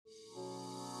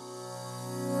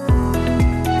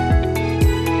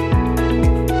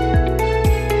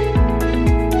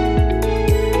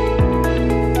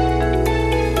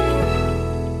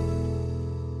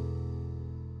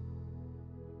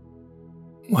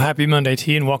Happy Monday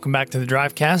to you and welcome back to the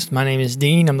Drivecast. My name is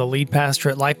Dean. I'm the lead pastor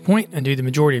at Life Point. I do the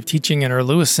majority of teaching at our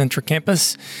Lewis Center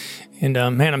campus. And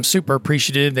I'm super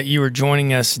appreciative that you are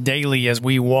joining us daily as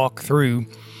we walk through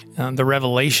the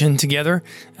Revelation together.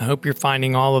 I hope you're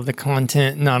finding all of the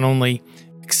content not only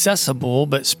accessible,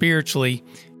 but spiritually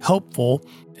helpful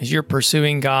as you're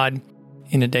pursuing God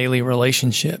in a daily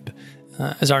relationship.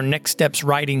 As our Next Steps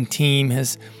writing team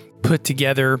has put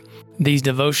together these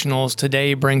devotionals,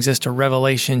 today brings us to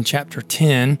Revelation chapter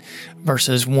 10,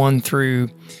 verses 1 through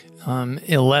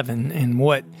 11. And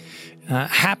what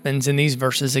happens in these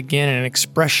verses, again, an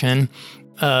expression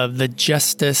of the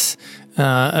justice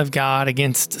of God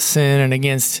against sin and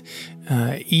against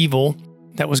evil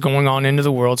that was going on into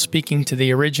the world, speaking to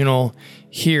the original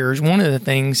hearers. One of the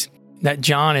things that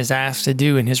John is asked to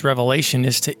do in his revelation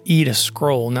is to eat a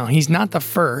scroll. Now, he's not the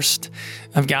first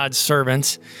of God's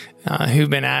servants who've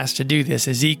been asked to do this.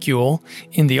 Ezekiel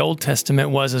in the Old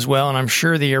Testament was as well, and I'm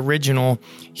sure the original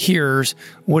hearers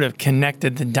would have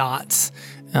connected the dots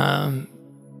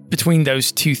between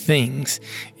those two things.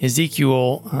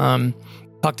 Ezekiel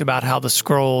talked about how the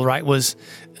scroll, right, was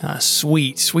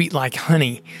sweet like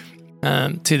honey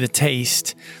to the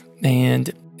taste.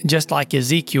 And just like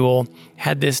Ezekiel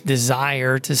had this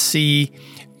desire to see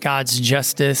God's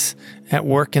justice at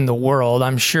work in the world,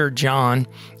 I'm sure John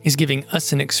is giving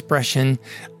us an expression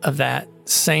of that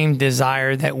same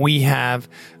desire that we have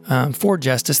for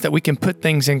justice, that we can put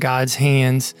things in God's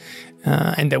hands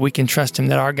and that we can trust Him,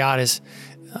 that our God is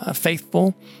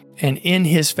faithful, and in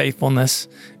His faithfulness,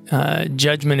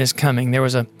 judgment is coming. There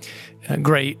was I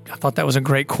thought that was a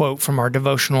great quote from our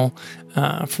devotional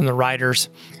from the writers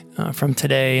from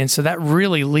today. And so that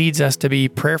really leads us to be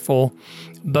prayerful,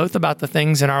 both about the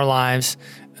things in our lives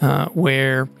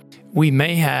where we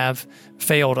may have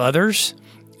failed others,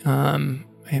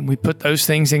 and we put those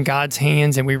things in God's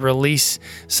hands and we release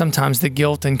sometimes the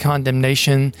guilt and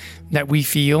condemnation that we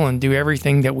feel and do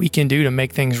everything that we can do to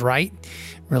make things right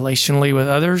relationally with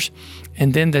others.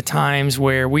 And then the times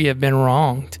where we have been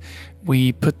wronged,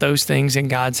 we put those things in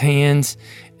God's hands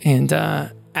and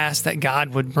ask that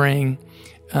God would bring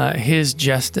His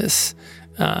justice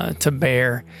to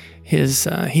bear.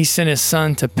 He sent His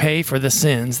Son to pay for the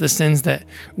sins that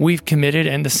we've committed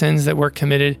and the sins that were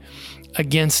committed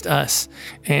against us.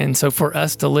 And so for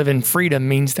us to live in freedom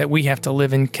means that we have to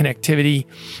live in connectivity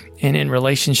and in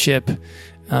relationship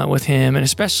with Him. And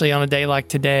especially on a day like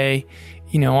today,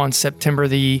 on September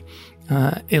the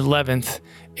 11th,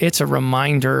 it's a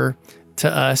reminder to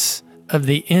us of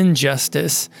the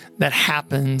injustice that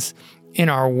happens in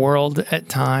our world at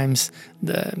times,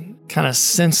 the kind of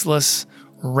senseless,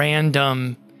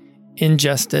 random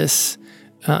injustice.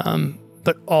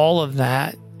 But all of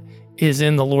that is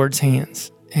in the Lord's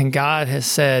hands. And God has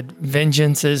said,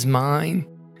 vengeance is mine.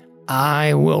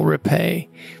 I will repay.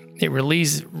 It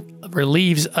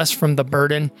relieves us from the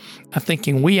burden of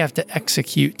thinking we have to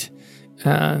execute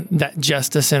that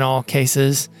justice in all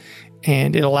cases.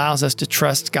 And it allows us to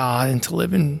trust God and to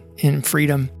live in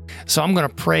freedom. So I'm going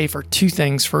to pray for two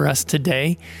things for us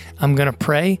today. I'm going to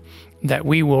pray that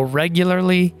we will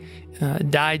regularly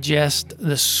digest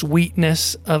the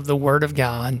sweetness of the Word of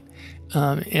God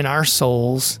in our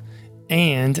souls,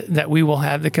 and that we will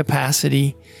have the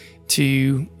capacity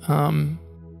to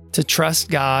trust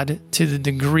God to the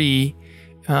degree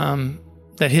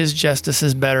that His justice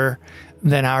is better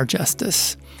than our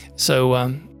justice.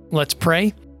 So let's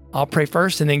pray. I'll pray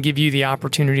first and then give you the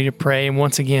opportunity to pray. And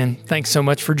once again, thanks so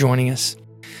much for joining us.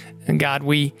 And God,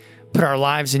 we put our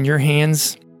lives in your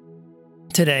hands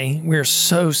today. We are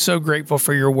so, so grateful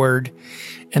for your word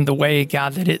and the way,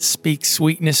 God, that it speaks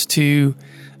sweetness to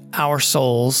our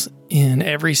souls in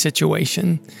every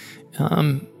situation.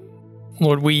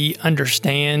 Lord, we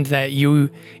understand that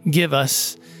you give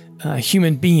us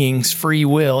human beings free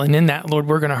will. And in that, Lord,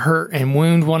 we're going to hurt and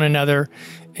wound one another.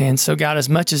 And so, God, as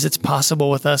much as it's possible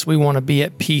with us, we want to be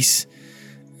at peace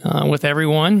with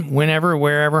everyone, whenever,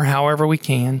 wherever, however we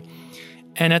can.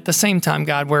 And at the same time,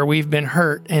 God, where we've been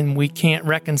hurt and we can't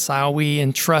reconcile, we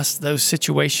entrust those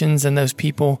situations and those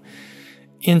people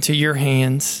into your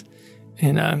hands.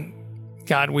 And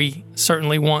God, we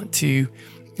certainly want to,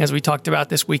 as we talked about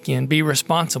this weekend, be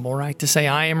responsible, right? To say,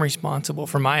 I am responsible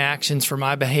for my actions, for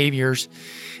my behaviors.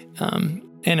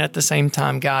 And at the same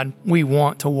time, God, we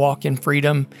want to walk in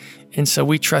freedom. And so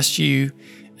we trust you.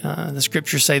 The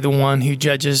scriptures say the one who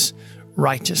judges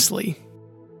righteously.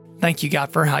 Thank you,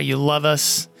 God, for how you love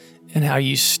us and how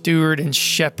you steward and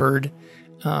shepherd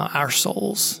our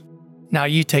souls. Now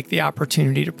you take the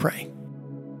opportunity to pray.